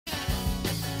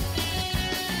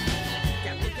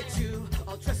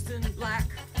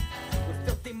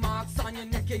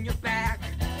in your back.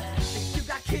 Think you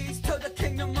got keys to the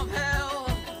kingdom of hell.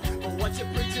 But what you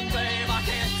preaching, babe, I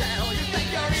can't tell. You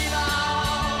think you're evil.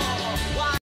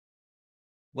 Why?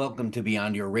 Welcome to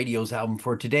Beyond Your Radio's album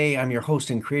for today. I'm your host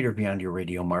and creator of Beyond Your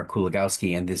Radio, Mark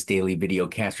Kulagowski, and this daily video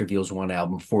cast reveals one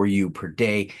album for you per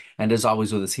day. And as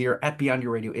always with us here at Beyond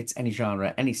Your Radio, it's any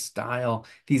genre, any style.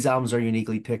 These albums are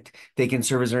uniquely picked. They can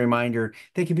serve as a reminder.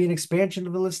 They can be an expansion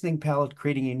of the listening palette,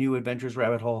 creating a new adventurous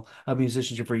rabbit hole of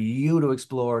musicianship for you to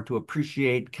explore, to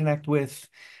appreciate, connect with.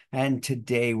 And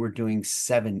today we're doing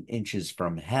 7 Inches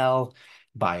from Hell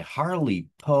by Harley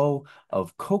Poe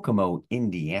of Kokomo,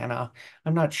 Indiana.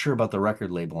 I'm not sure about the record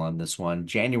label on this one.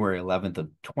 January 11th of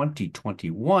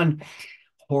 2021.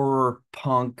 Horror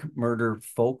punk, murder,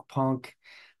 folk punk.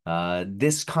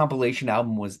 This compilation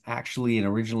album was actually and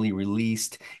originally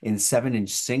released in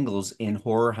 7-inch singles in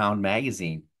Horror Hound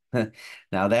magazine.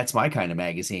 Now that's my kind of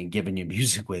magazine, giving you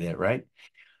music with it, right?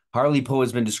 Harley Poe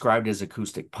has been described as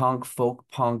acoustic punk, folk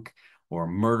punk, or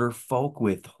murder folk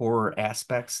with horror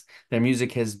aspects. Their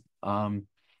music has been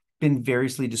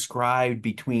variously described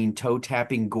between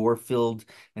toe-tapping, gore-filled,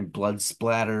 and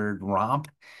blood-splattered romp,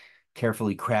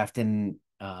 carefully crafted,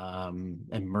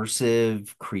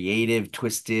 immersive, creative,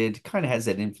 twisted, kind of has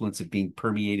that influence of being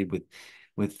permeated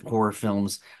with horror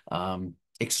films.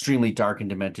 Extremely dark and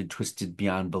demented, twisted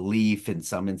beyond belief in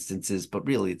some instances, but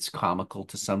really it's comical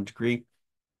to some degree.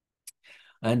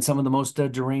 And some of the most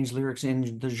deranged lyrics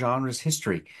in the genre's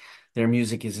history. Their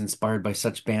music is inspired by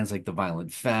such bands like the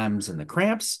Violent Femmes and the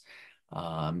Cramps.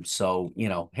 So, you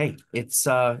know, hey, it's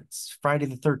Friday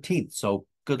the 13th, so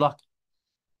good luck.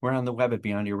 We're on the web at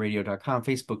beyondyourradio.com,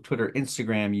 Facebook, Twitter,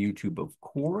 Instagram, YouTube, of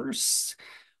course.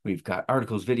 We've got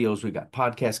articles, videos, we've got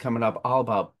podcasts coming up all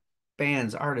about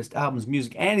bands, artists, albums,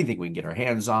 music, anything we can get our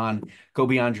hands on. Go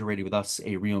Beyond Your Radio with us,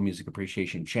 a real music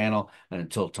appreciation channel. And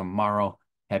until tomorrow,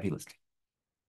 happy listening.